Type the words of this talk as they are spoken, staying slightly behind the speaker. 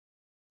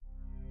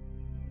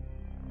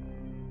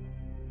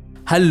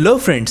Hello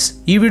friends,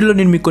 ఈ వీడియోలో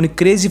నేను మీకు కొన్ని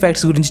క్రేజీ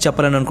ఫ్యాక్ట్స్ గురించి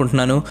చెప్పాలని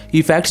అనుకుంటున్నాను. ఈ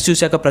ఫ్యాక్ట్స్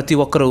చూశాక ప్రతి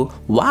ఒక్కరూ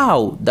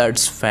వావ్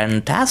దట్స్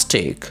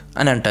ఫ్యాంటాస్టిక్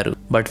అని అంటారు.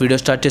 బట్ వీడియో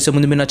స్టార్ట్ చేసే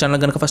ముందు మీరు నా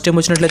ఛానల్ కనుక ఫస్ట్ టైం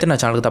వచ్చినట్లయితే నా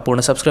ఛానల్కి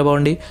తప్పకుండా సబ్స్క్రైబ్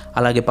అవ్వండి.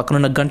 అలాగే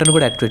పక్కన ఉన్న గంటను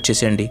కూడా యాక్టివేట్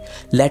చేసేయండి.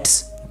 Let's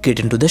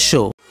get in to the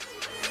show.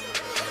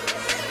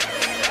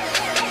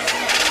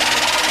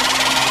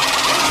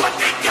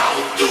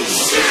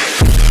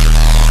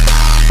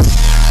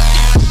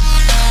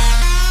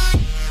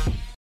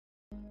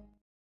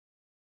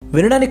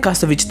 వినడానికి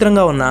కాస్త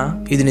విచిత్రంగా ఉన్నా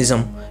ఇది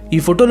నిజం. ఈ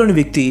ఫోటోలోని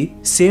వ్యక్తి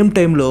సేమ్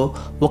టైంలో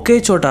ఒకే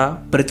చోట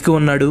బ్రతికి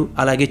ఉన్నాడు,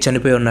 అలాగే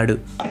చనిపోయి ఉన్నాడు.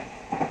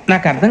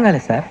 నాకు అర్థం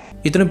కాలేదు సార్.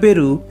 ఇతని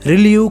పేరు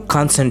రిలియు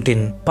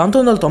కాన్స్టంటిన్.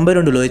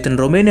 1992లో ఇతను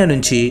రొమేనియా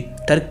నుంచి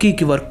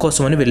టర్కీకి వర్క్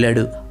కోసం అని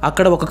వెళ్ళాడు.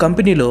 అక్కడ ఒక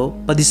కంపెనీలో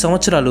 10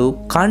 సంవత్సరాలు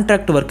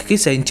కాంట్రాక్ట్ వర్క్ కి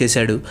సైన్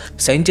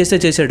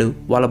చేశాడు.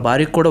 వాళ్ళ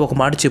భార్యకు కూడా ఒక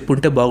మాట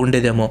చెప్పుంటే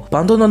బాగుండేదేమో.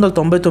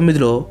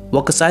 1999లో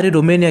ఒకసారి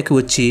రొమేనియాకి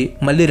వచ్చి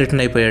మళ్ళీ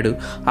రిటర్న్ అయిపోయాడు.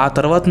 ఆ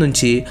తర్వాత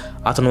నుంచి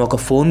అతను ఒక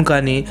ఫోన్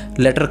కానీ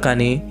లెటర్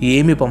కానీ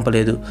ఏమీ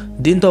పంపలేదు.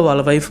 దీంతో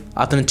వాళ్ళ వైఫ్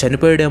అతను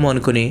చనిపోయాడేమో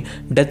అనుకుని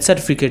డెత్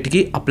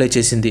సర్టిఫికేట్కి అప్లై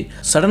చేసింది.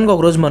 సడన్గా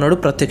ఒకరోజు మనోడు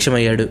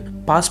ప్రత్యక్షమయ్యాడు.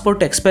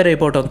 పాస్పోర్ట్ ఎక్స్పైర్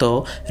అయిపోవడంతో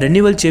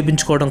రెన్యువల్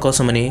చేయించుకోవడం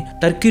కోసమని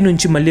టర్కీ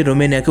నుంచి మళ్ళీ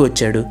రొమేనియాకి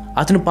వచ్చాడు.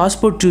 అతను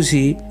పాస్పోర్ట్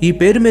చూసి ఈ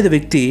పేరు మీద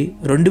వ్యక్తి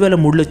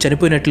 2003లో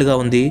చనిపోయినట్లుగా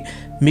ఉంది,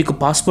 మీకు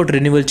పాస్పోర్ట్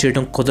రెన్యువల్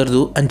చేయడం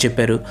కుదరదు అని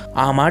చెప్పారు.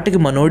 ఆ మాటకి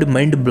మనోడి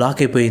మైండ్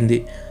బ్లాక్ అయిపోయింది.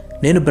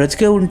 నేను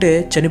బ్రతికే ఉంటే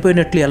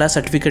చనిపోయినట్లు ఎలా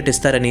సర్టిఫికేట్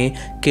ఇస్తారని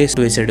కేసు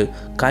వేశాడు.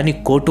 కానీ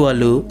కోర్టు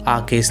వాళ్ళు ఆ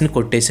కేసుని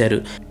కొట్టేశారు.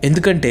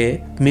 ఎందుకంటే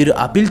మీరు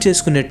అపీల్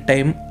చేసుకునే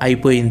టైం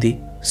అయిపోయింది,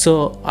 సో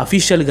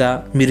అఫీషియల్గా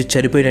మీరు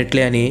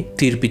చనిపోయినట్లే అని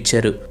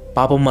తీర్పిచ్చారు.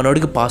 పాపం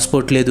మనోడికి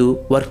పాస్పోర్ట్ లేదు,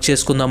 వర్క్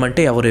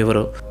చేసుకుందామంటే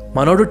ఎవరెవరో.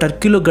 మనోడు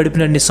టర్కీలో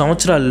గడిపినన్ని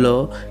సంవత్సరాల్లో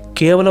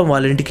కేవలం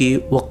వాళ్ళ ఇంటికి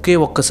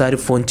ఒక్కసారి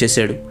ఫోన్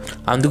చేశాడు.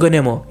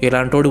 అందుకనేమో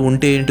ఇలాంటోడు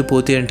ఉంటే ఏంటి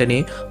పోతే ఏంటని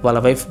వాళ్ళ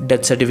వైఫ్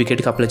డెత్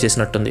సర్టిఫికేట్కి అప్లై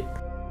చేసినట్టుంది.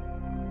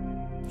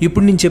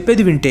 ఇప్పుడు నేను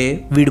చెప్పేది వింటే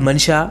వీడు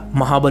మనిషా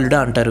మహాబలుడా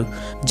అంటారు.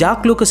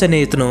 జాక్ లూకస్ అనే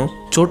ఇతను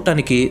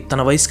చూడటానికి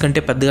తన వయసు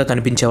కంటే పెద్దగా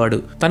కనిపించేవాడు.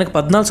 తనకు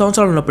 14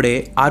 సంవత్సరాలు ఉన్నప్పుడే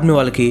ఆర్మీ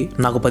వాళ్ళకి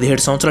నాకు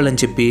 17 సంవత్సరాలు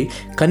అని చెప్పి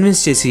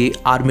కన్విన్స్ చేసి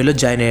ఆర్మీలో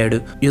జాయిన్ అయ్యాడు.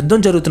 యుద్ధం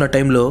జరుగుతున్న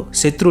టైంలో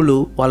శత్రువులు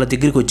వాళ్ళ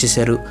దగ్గరికి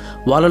వచ్చేశారు.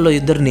 వాళ్ళలో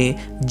ఇద్దరిని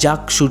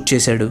జాక్ షూట్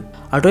చేశాడు.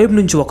 అటువైపు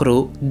నుంచి ఒకరు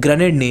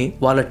గ్రెనేడ్ని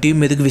వాళ్ళ టీం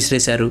మీదకి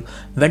విసిరేశారు.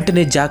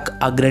 వెంటనే జాక్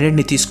ఆ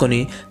గ్రెనేడ్ని తీసుకొని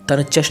తన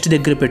చెస్ట్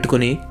దగ్గర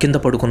పెట్టుకొని కింద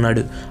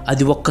పడుకున్నాడు.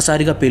 అది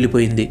ఒక్కసారిగా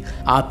పేలిపోయింది.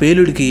 ఆ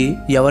పేలుడికి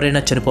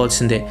ఎవరైనా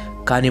చనిపోవాల్సిందే,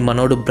 కానీ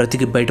మనోడు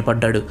బ్రతికి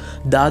బయటపడ్డాడు.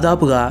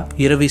 దాదాపుగా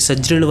 20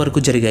 సర్జరీల వరకు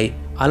జరిగాయి.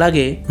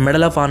 అలాగే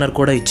మెడల్ ఆఫ్ ఆనర్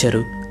కూడా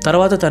ఇచ్చారు.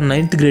 తర్వాత తన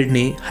 9th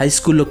గ్రేడ్ని హై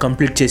స్కూల్లో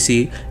కంప్లీట్ చేసి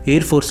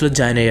ఎయిర్ ఫోర్స్లో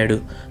జాయిన్ అయ్యాడు.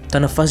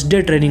 తన ఫస్ట్ డే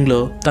ట్రైనింగ్లో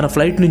తన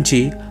ఫ్లైట్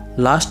నుంచి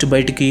లాస్ట్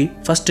బయటికి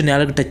ఫస్ట్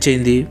నేలకు టచ్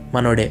అయింది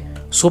మనోడే.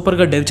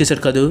 సూపర్గా డైవ్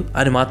చేశాడు కదూ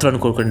అని మాత్రం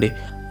అనుకోకండి,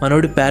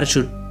 మనోడి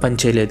పారాషూట్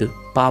పనిచేయలేదు.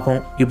 పాపం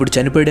ఇప్పుడు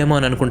చనిపోయాడేమో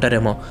అని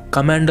అనుకుంటారేమో.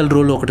 కమాండల్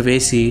రూల్ ఒకటి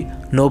వేసి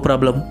నో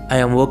ప్రాబ్లం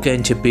ఐఎమ్ ఓకే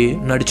అని చెప్పి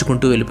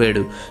నడుచుకుంటూ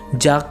వెళ్ళిపోయాడు.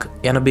 జాక్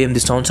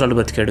 88 సంవత్సరాలు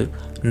బతికాడు.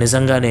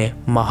 నిజంగానే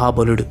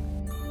మహాబలుడు.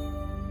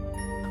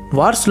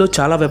 వార్స్లో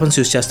చాలా వెపన్స్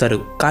యూజ్ చేస్తారు,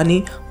 కానీ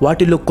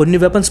వాటిల్లో కొన్ని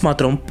వెపన్స్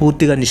మాత్రం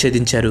పూర్తిగా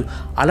నిషేధించారు.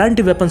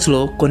 అలాంటి వెపన్స్లో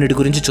కొన్నిటి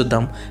గురించి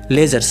చూద్దాం.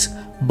 లేజర్స్.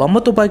 బొమ్మ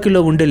తుపాకీలో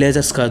ఉండే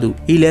లేజర్స్ కాదు.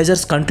 ఈ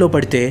లేజర్స్ కంట్లో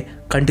పడితే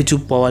కంటి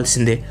చూపు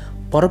పోవాల్సిందే.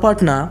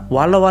 పొరపాటున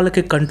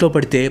వాళ్ళకే కంట్లో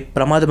పడితే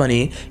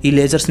ప్రమాదమని ఈ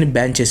లేజర్స్ని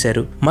బ్యాన్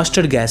చేశారు.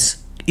 Mustard gas.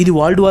 ఇది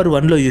వరల్డ్ వార్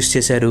 1లో యూజ్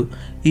చేశారు.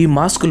 ఈ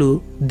మాస్కులు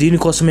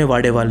దీనికోసమే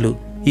వాడేవాళ్ళు.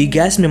 ఈ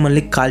గ్యాస్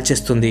మిమ్మల్ని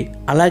కాల్చేస్తుంది.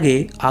 అలాగే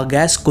ఆ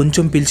గ్యాస్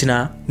కొంచెం పీల్చినా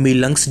మీ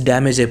లంగ్స్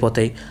డ్యామేజ్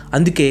అయిపోతాయి.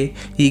 అందుకే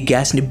ఈ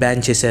గ్యాస్ని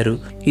బ్యాన్ చేశారు.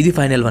 ఇది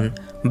final one.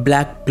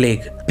 Black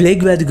plague.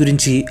 Plague వ్యాధి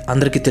గురించి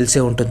అందరికీ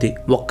తెలిసే ఉంటుంది.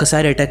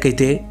 ఒక్కసారి అటాక్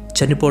అయితే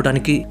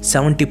చనిపోవడానికి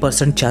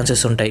 70%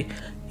 ఛాన్సెస్ ఉంటాయి.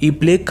 ఈ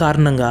ప్లేగ్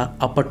కారణంగా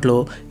అప్పట్లో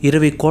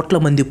 20 కోట్ల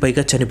మంది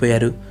పైగా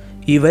చనిపోయారు.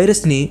 ఈ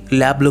వైరస్ని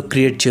ల్యాబ్లో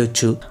క్రియేట్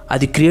చేయొచ్చు.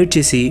 అది క్రియేట్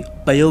చేసి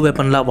బయో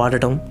వెపన్లా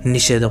వాడటం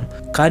నిషేధం.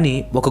 కానీ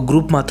ఒక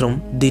గ్రూప్ మాత్రం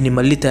దీన్ని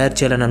మళ్ళీ తయారు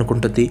చేయాలని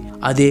అనుకుంటుంది.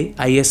 అదే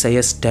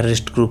ISIS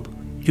టెర్రరిస్ట్ గ్రూప్.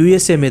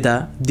 USA మీద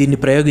దీన్ని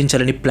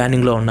ప్రయోగించాలని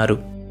ప్లానింగ్లో ఉన్నారు.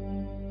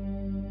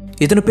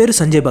 ఇతని పేరు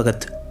సంజయ్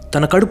భగత్.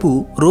 తన కడుపు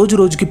రోజు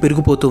రోజుకి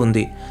పెరిగిపోతూ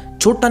ఉంది.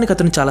 చూడటానికి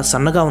అతను చాలా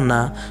సన్నగా ఉన్నా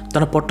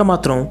తన పొట్ట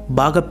మాత్రం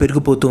బాగా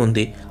పెరిగిపోతూ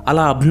ఉంది.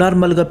 అలా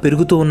అబ్నార్మల్గా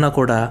పెరుగుతూ ఉన్నా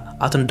కూడా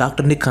అతను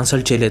డాక్టర్ని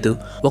కన్సల్ట్ చేయలేదు.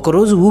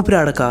 ఒకరోజు ఊపిరి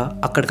ఆడక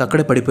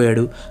అక్కడికక్కడే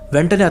పడిపోయాడు.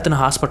 వెంటనే అతను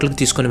హాస్పిటల్కి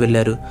తీసుకుని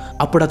వెళ్ళారు.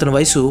 అప్పుడు అతని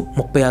వయసు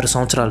 36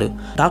 సంవత్సరాలు.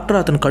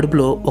 డాక్టర్ అతని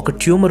కడుపులో ఒక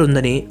ట్యూమర్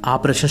ఉందని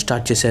ఆపరేషన్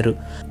స్టార్ట్ చేశారు.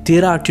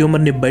 తీరా ఆ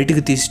ట్యూమర్ని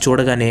బయటికి తీసి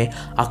చూడగానే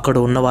అక్కడ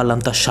ఉన్న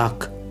వాళ్ళంతా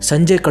షాక్.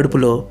 సంజయ్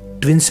కడుపులో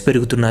ట్విన్స్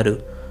పెరుగుతున్నారు.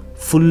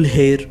 ఫుల్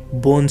హెయిర్,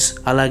 బోన్స్,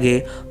 అలాగే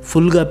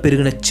ఫుల్గా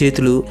పెరిగిన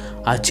చేతులు,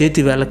 ఆ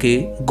చేతి వేళ్ళకి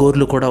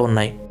గోర్లు కూడా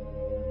ఉన్నాయి.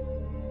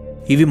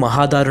 ఇవి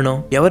మహాదారుణం.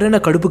 ఎవరైనా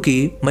కడుపుకి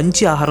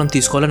మంచి ఆహారం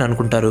తీసుకోవాలని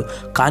అనుకుంటారు,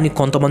 కానీ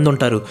కొంతమంది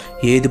ఉంటారు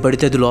ఏది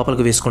పడితే అది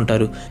లోపలికి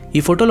వేసుకుంటారు. ఈ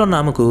ఫోటోలో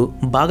ఆమెకు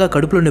బాగా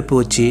కడుపులో నొప్పి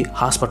వచ్చి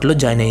హాస్పిటల్లో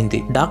జాయిన్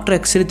అయింది. డాక్టర్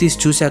ఎక్స్రే తీసి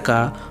చూశాక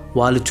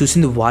వాళ్ళు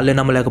చూసింది వాళ్ళే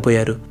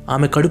నమ్మలేకపోయారు.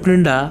 ఆమె కడుపు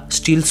నిండా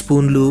స్టీల్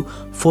స్పూన్లు,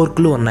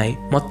 ఫోర్క్లు ఉన్నాయి.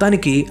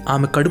 మొత్తానికి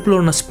ఆమె కడుపులో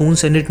ఉన్న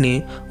స్పూన్స్ అన్నిటిని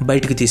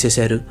బయటికి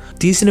తీసేశారు.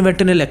 తీసిన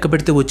వెంటనే లెక్క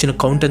పెడితే వచ్చిన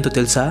కౌంట్ ఎంతో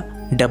తెలుసా?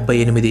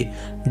 78.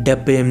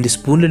 78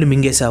 స్పూన్లను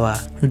మింగేశావా?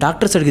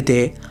 డాక్టర్స్ అడిగితే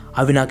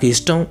అవి నాకు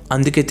ఇష్టం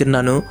అందుకే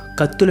తిన్నాను,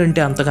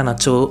 కత్తులంటే అంతగా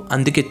నచ్చవు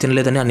అందుకే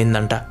తినలేదని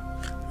అనిందంట.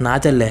 నా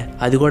తెల్లే,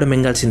 అది కూడా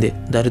మింగాల్సిందే,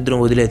 దరిద్రం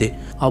వదిలేది.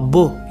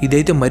 అబ్బో,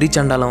 ఇదైతే మరీ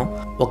చండాలం.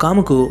 ఒక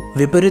ఆమెకు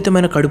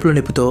విపరీతమైన కడుపులో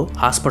నొప్పితో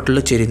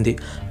హాస్పిటల్లో చేరింది.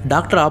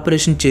 డాక్టర్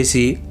ఆపరేషన్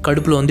చేసి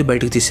కడుపులో ఉంది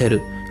బయటకు తీశారు.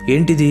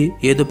 ఏంటిది,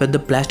 ఏదో పెద్ద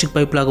ప్లాస్టిక్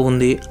పైప్ లాగా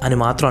ఉంది అని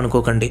మాత్రం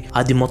అనుకోకండి,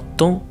 అది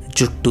మొత్తం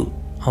జుట్టు.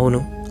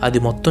 అవును,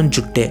 అది మొత్తం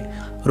జుట్టే.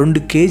 2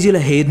 కేజీల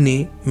హెయిర్ని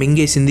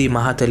మింగేసింది ఈ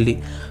మహాతల్లి.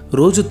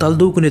 రోజు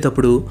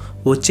తలదూకునేటప్పుడు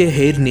వచ్చే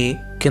హెయిర్ని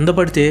కింద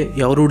పడితే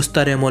ఎవరు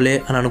ఉడుస్తారేమోలే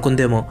అని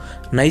అనుకుందేమో,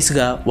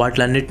 నైస్గా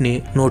వాటిలన్నిటినీ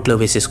నోట్లో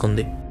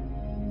వేసేసుకుంది.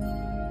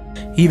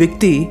 ఈ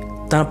వ్యక్తి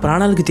తన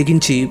ప్రాణాలకి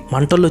తెగించి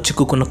మంటల్లో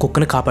చిక్కుకున్న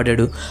కుక్కని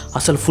కాపాడాడు.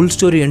 అసలు ఫుల్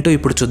స్టోరీ ఏంటో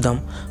ఇప్పుడు చూద్దాం.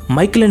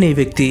 మైకిల్ అనే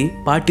వ్యక్తి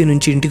పార్టీ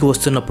నుంచి ఇంటికి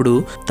వస్తున్నప్పుడు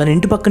తన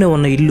ఇంటి పక్కనే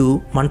ఉన్న ఇల్లు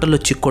మంటల్లో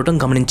చిక్కోవడం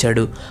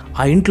గమనించాడు.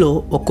 ఆ ఇంట్లో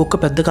ఒక కుక్క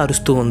పెద్దగా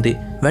అరుస్తూ ఉంది.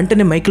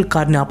 వెంటనే మైకిల్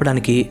కార్ని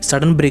ఆపడానికి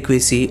సడన్ బ్రేక్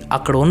వేసి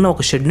అక్కడ ఉన్న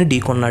ఒక షెడ్ని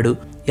ఢీకొన్నాడు.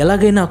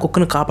 ఎలాగైనా ఆ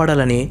కుక్కను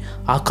కాపాడాలని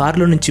ఆ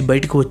కారులో నుంచి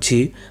బయటకు వచ్చి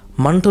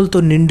మంటలతో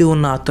నిండి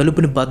ఉన్న ఆ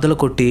తలుపుని బద్దలు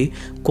కొట్టి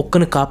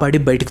కుక్కను కాపాడి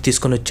బయటకు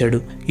తీసుకొని వచ్చాడు.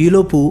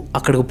 ఈలోపు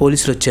అక్కడికి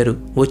పోలీసులు వచ్చారు.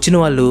 వచ్చిన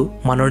వాళ్ళు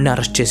మనోడిని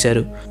అరెస్ట్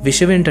చేశారు.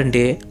 విషయం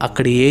ఏంటంటే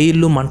అక్కడ ఏ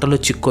ఇల్లు మంటలో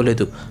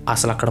చిక్కోలేదు,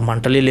 అసలు అక్కడ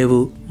మంటలే లేవు.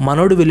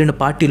 మనోడు వెళ్ళిన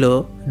పార్టీలో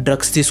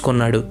డ్రగ్స్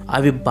తీసుకున్నాడు.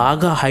 అవి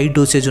బాగా హై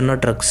డోసేజ్ ఉన్న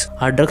డ్రగ్స్.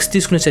 ఆ డ్రగ్స్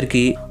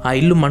తీసుకునేసరికి ఆ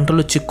ఇల్లు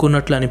మంటలో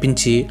చిక్కున్నట్లు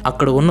అనిపించి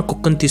అక్కడ ఉన్న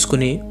కుక్కను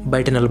తీసుకుని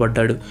బయట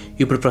నిలబడ్డాడు.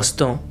 ఇప్పుడు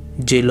ప్రస్తుతం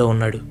జైల్లో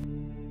ఉన్నాడు.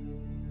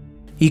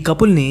 ఈ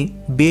కపుల్ని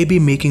బేబీ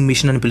మేకింగ్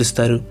మిషన్ అని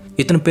పిలుస్తారు.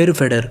 ఇతని పేరు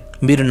ఫెడర్.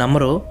 మీరు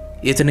నమ్మరో,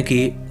 ఇతనికి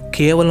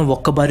కేవలం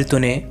ఒక్క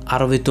బారితోనే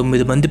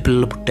 69 మంది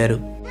పిల్లలు పుట్టారు.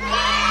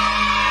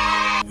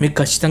 మీకు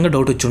ఖచ్చితంగా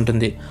డౌట్ వచ్చి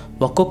ఉంటుంది,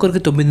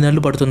 ఒక్కొక్కరికి 9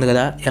 నెలలు పడుతుంది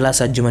కదా, ఎలా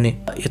సాధ్యమని.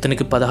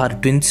 ఇతనికి 16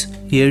 ట్విన్స్,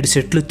 7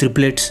 సెట్లు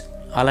ట్రిప్లెట్స్,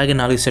 అలాగే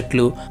 4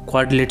 సెట్లు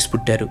క్వాడ్రిలేట్స్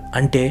పుట్టారు.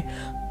 అంటే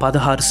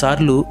 16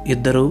 సార్లు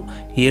 2,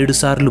 7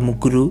 సార్లు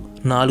 3,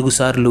 4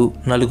 సార్లు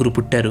 4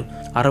 పుట్టారు.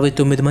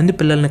 69 మంది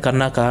పిల్లల్ని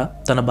కన్నాక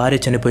తన భార్య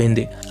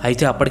చనిపోయింది.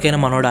 అయితే అప్పటికైనా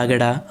మనోడు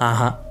ఆగాడా?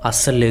 ఆహా,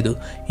 అస్సలు లేదు.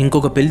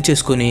 ఇంకొక పెళ్లి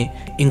చేసుకుని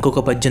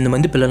ఇంకొక 18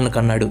 మంది పిల్లల్ని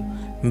కన్నాడు.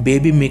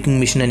 బేబీ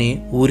మేకింగ్ మిషన్ అని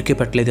ఊరికే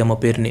పెట్టలేదేమో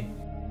పేరుని.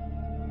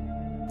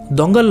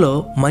 దొంగల్లో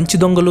మంచి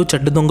దొంగలు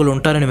చెడ్డ దొంగలు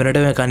ఉంటారని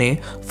వినడమే కానీ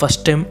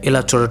ఫస్ట్ టైం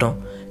ఇలా చూడటం.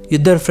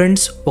 2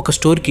 ఫ్రెండ్స్ ఒక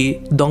స్టోర్కి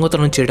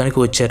దొంగతనం చేయడానికి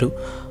వచ్చారు.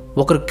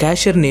 ఒకరు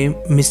క్యాషియర్ని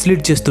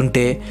మిస్లీడ్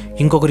చేస్తుంటే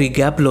ఇంకొకరు ఈ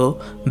గ్యాప్లో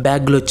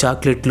బ్యాగ్లో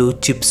చాక్లెట్లు,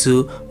 చిప్స్,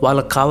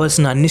 వాళ్ళకు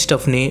కావాల్సిన అన్ని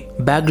స్టఫ్ని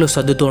బ్యాగ్లో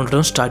సర్దుతూ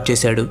ఉండడం స్టార్ట్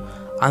చేశాడు.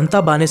 అంతా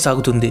బాగానే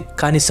సాగుతుంది.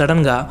 కానీ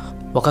సడన్గా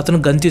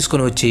ఒకతను గన్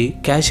తీసుకొని వచ్చి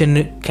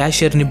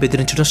క్యాషియర్ని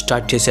బెదిరించడం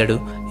స్టార్ట్ చేశాడు.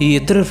 ఈ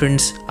 2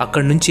 ఫ్రెండ్స్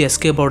అక్కడి నుంచి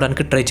ఎస్కేప్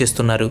అవడానికి ట్రై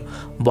చేస్తున్నారు.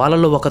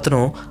 వాళ్ళలో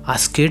ఒకతను ఆ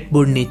స్కేట్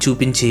బోర్డ్ని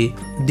చూపించి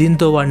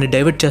దీంతో వాడిని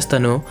డైవర్ట్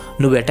చేస్తాను,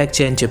 నువ్వు అటాక్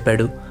చేయని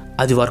చెప్పాడు.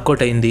 అది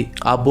వర్కౌట్ అయింది.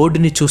 ఆ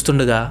బోర్డుని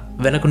చూస్తుండగా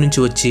వెనక నుంచి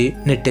వచ్చి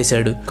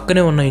నెట్టేశాడు.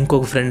 పక్కనే ఉన్న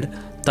ఇంకొక ఫ్రెండ్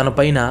తన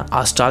పైన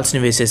ఆ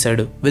స్టాల్స్ని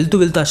వేసేశాడు. వెళ్తూ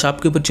ఆ షాప్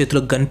కీపర్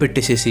చేతిలో గన్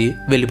పెట్టేసేసి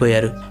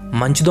వెళ్ళిపోయారు.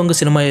 మంచి దొంగ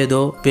సినిమా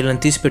ఏదో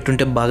వీళ్ళని తీసి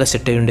పెట్టుంటే బాగా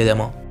సెట్ అయి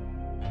ఉండేదేమో.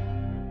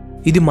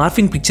 ఇది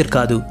మార్ఫింగ్ పిక్చర్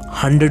కాదు,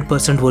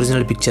 100%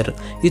 ఒరిజినల్ పిక్చర్.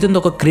 ఇతను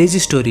ఒక క్రేజీ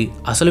స్టోరీ.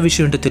 అసలు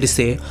విషయం ఏంటో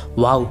తెలిస్తే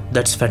వావ్,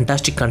 దట్స్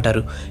ఫ్యాంటాస్టిక్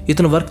అంటారు.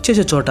 ఇతను వర్క్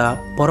చేసే చోట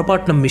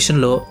పొరపాటున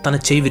మిషన్లో తన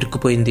చెయ్యి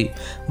విరుక్కుపోయింది.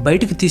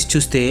 బయటికి తీసి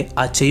చూస్తే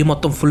ఆ చెయ్యి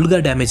మొత్తం ఫుల్గా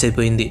డ్యామేజ్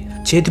అయిపోయింది.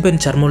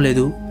 చేతిపైన చర్మం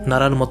లేదు,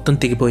 నరాలు మొత్తం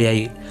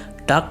తెగిపోయాయి.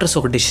 డాక్టర్స్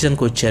ఒక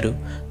డెసిషన్కి వచ్చారు.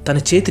 తన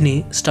చేతిని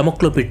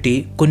స్టమక్లో పెట్టి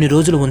కొన్ని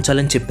రోజులు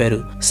ఉంచాలని చెప్పారు.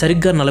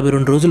 సరిగ్గా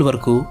 42 రోజుల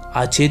వరకు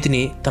ఆ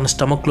చేతిని తన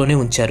స్టమక్లోనే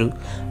ఉంచారు.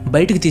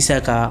 బయటికి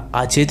తీశాక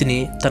ఆ చేతిని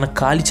తన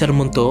కాలి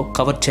చర్మంతో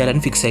కవర్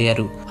చేయాలని ఫిక్స్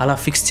అయ్యారు. అలా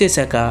ఫిక్స్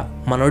చేశాక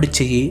మనోడి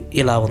చెయ్యి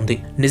ఇలా ఉంది.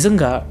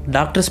 నిజంగా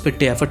డాక్టర్స్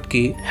పెట్టే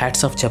ఎఫర్ట్కి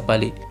హ్యాట్స్ ఆఫ్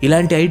చెప్పాలి.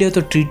 ఇలాంటి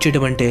ఐడియాతో ట్రీట్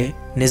చేయడం అంటే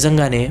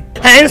నిజంగానే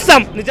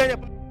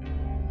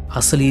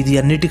అసలు ఇది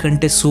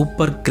అన్నిటికంటే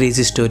సూపర్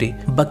క్రేజీ స్టోరీ.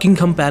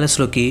 బకింగ్హామ్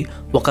ప్యాలెస్లోకి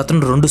ఒక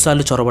అతను 2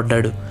 సార్లు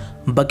చొరబడ్డాడు.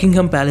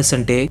 బకింగ్హామ్ ప్యాలెస్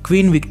అంటే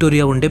క్వీన్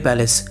విక్టోరియా ఉండే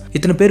ప్యాలెస్.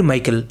 ఇతని పేరు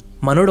మైకెల్.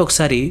 మనోడు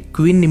ఒకసారి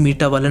క్వీన్ని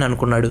మీట్ అవ్వాలని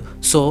అనుకున్నాడు.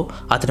 సో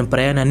అతని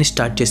ప్రయాణాన్ని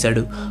స్టార్ట్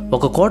చేశాడు.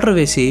 ఒక క్వార్టర్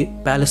వేసి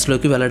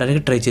ప్యాలెస్లోకి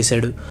వెళ్ళడానికి ట్రై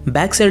చేశాడు.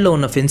 బ్యాక్ సైడ్లో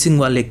ఉన్న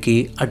ఫెన్సింగ్ వాల్ ఎక్కి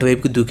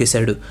అటువైపుకి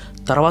దూకేశాడు.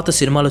 తర్వాత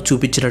సినిమాలో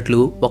చూపించినట్లు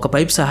ఒక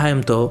పైప్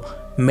సహాయంతో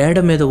మేడ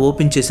మీద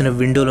ఓపెన్ చేసిన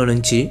విండోలో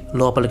నుంచి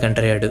లోపలికి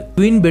ఎంటర్ అయ్యాడు.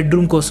 క్వీన్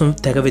బెడ్రూమ్ కోసం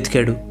తెగ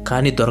వెతికాడు,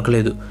 కానీ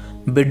దొరకలేదు.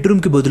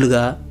 బెడ్రూమ్కి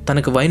బదులుగా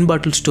తనకు వైన్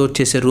బాటిల్ స్టోర్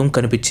చేసే రూమ్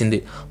కనిపించింది.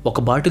 ఒక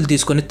బాటిల్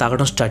తీసుకొని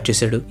తాగడం స్టార్ట్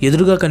చేశాడు.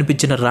 ఎదురుగా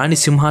కనిపించిన రాణి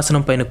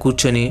సింహాసనం పైన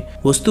కూర్చొని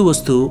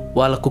వస్తూ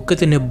వాళ్ళ కుక్క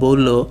తినే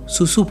బౌల్లో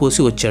సుసు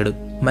పోసి వచ్చాడు.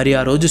 మరి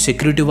ఆ రోజు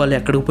సెక్యూరిటీ వాళ్ళు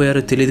ఎక్కడికి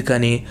పోయారో తెలియదు,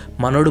 కానీ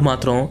మనోడు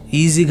మాత్రం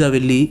ఈజీగా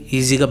వెళ్ళి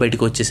ఈజీగా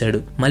బయటకు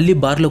వచ్చేసాడు. మళ్ళీ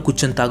బార్లో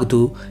కూర్చొని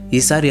తాగుతూ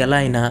ఈసారి ఎలా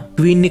అయినా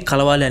క్వీన్ని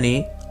కలవాలి అని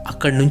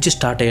అక్కడి నుంచి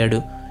స్టార్ట్ అయ్యాడు.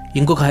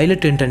 ఇంకొక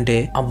హైలైట్ ఏంటంటే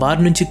ఆ బార్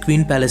నుంచి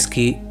క్వీన్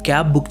ప్యాలెస్కి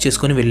క్యాబ్ బుక్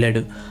చేసుకొని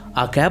వెళ్ళాడు.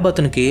 ఆ క్యాబ్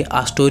అతనికి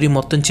ఆ స్టోరీ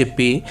మొత్తం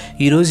చెప్పి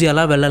ఈరోజు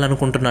ఎలా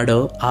వెళ్ళాలనుకుంటున్నాడో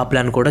ఆ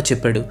ప్లాన్ కూడా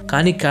చెప్పాడు.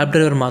 కానీ క్యాబ్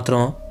డ్రైవర్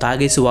మాత్రం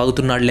తాగేసి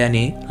వాగుతున్నాడులే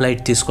అని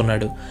లైట్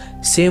తీసుకున్నాడు.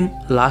 సేమ్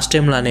లాస్ట్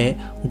టైం లానే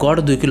గోడ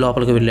దూకి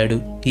లోపలికి వెళ్ళాడు.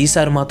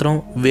 ఈసారి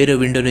మాత్రం వేరే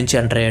విండో నుంచి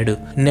ఎంటర్ అయ్యాడు.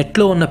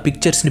 నెట్లో ఉన్న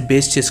పిక్చర్స్ని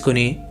బేస్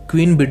చేసుకుని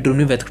క్వీన్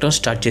బెడ్రూమ్ని వెతకడం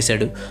స్టార్ట్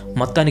చేశాడు.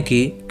 మొత్తానికి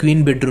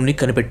క్వీన్ బెడ్రూమ్ని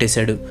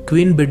కనిపెట్టేశాడు.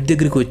 క్వీన్ బెడ్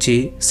దగ్గరికి వచ్చి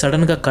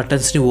సడన్గా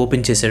కర్టన్స్ని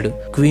ఓపెన్ చేశాడు.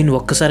 క్వీన్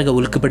ఒక్కసారిగా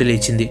ఉలిక్కిపడి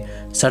లేచింది.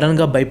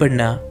 సడన్గా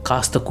భయపడినా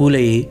కాస్త కూల్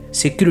అయ్యి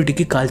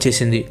సెక్యూరిటీకి కాల్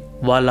చేసింది.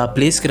 వాళ్ళ ఆ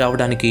ప్లేస్కి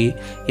రావడానికి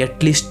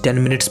అట్లీస్ట్ 10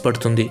 minutes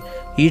పడుతుంది.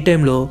 ఈ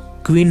టైంలో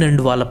క్వీన్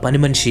అండ్ వాళ్ళ పని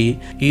మనిషి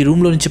ఈ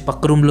రూమ్లో నుంచి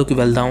పక్క రూమ్లోకి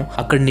వెళ్దాం,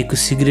 అక్కడ నీకు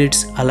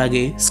సిగరెట్స్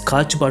అలాగే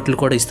స్కాచ్ బాటిల్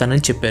కూడా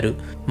ఇస్తానని చెప్పారు.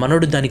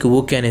 మనోడు దానికి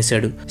ఓకే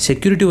అనేశాడు.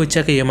 సెక్యూరిటీ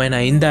వచ్చాక ఏమైనా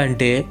అయిందా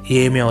అంటే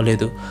ఏమీ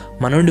అవ్వలేదు.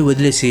 మనోడిని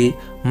వదిలేసి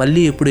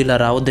మళ్ళీ ఎప్పుడు ఇలా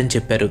రావద్దని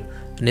చెప్పారు.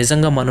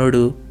 నిజంగా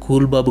మనోడు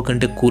కూల్ బాబు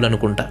కంటే కూల్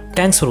అనుకుంటా.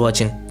 Thanks for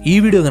watching. ఈ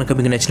వీడియో కనుక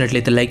మీకు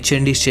నచ్చినట్లయితే లైక్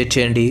చేయండి, షేర్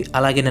చేయండి.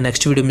 అలాగే నా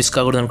నెక్స్ట్ వీడియో మిస్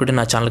కాకూడదు అనుకుంటే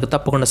నా ఛానల్కి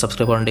తప్పకుండా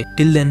సబ్స్క్రైబ్ అవ్వండి.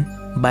 Till then,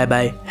 bye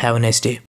bye, have a nice day.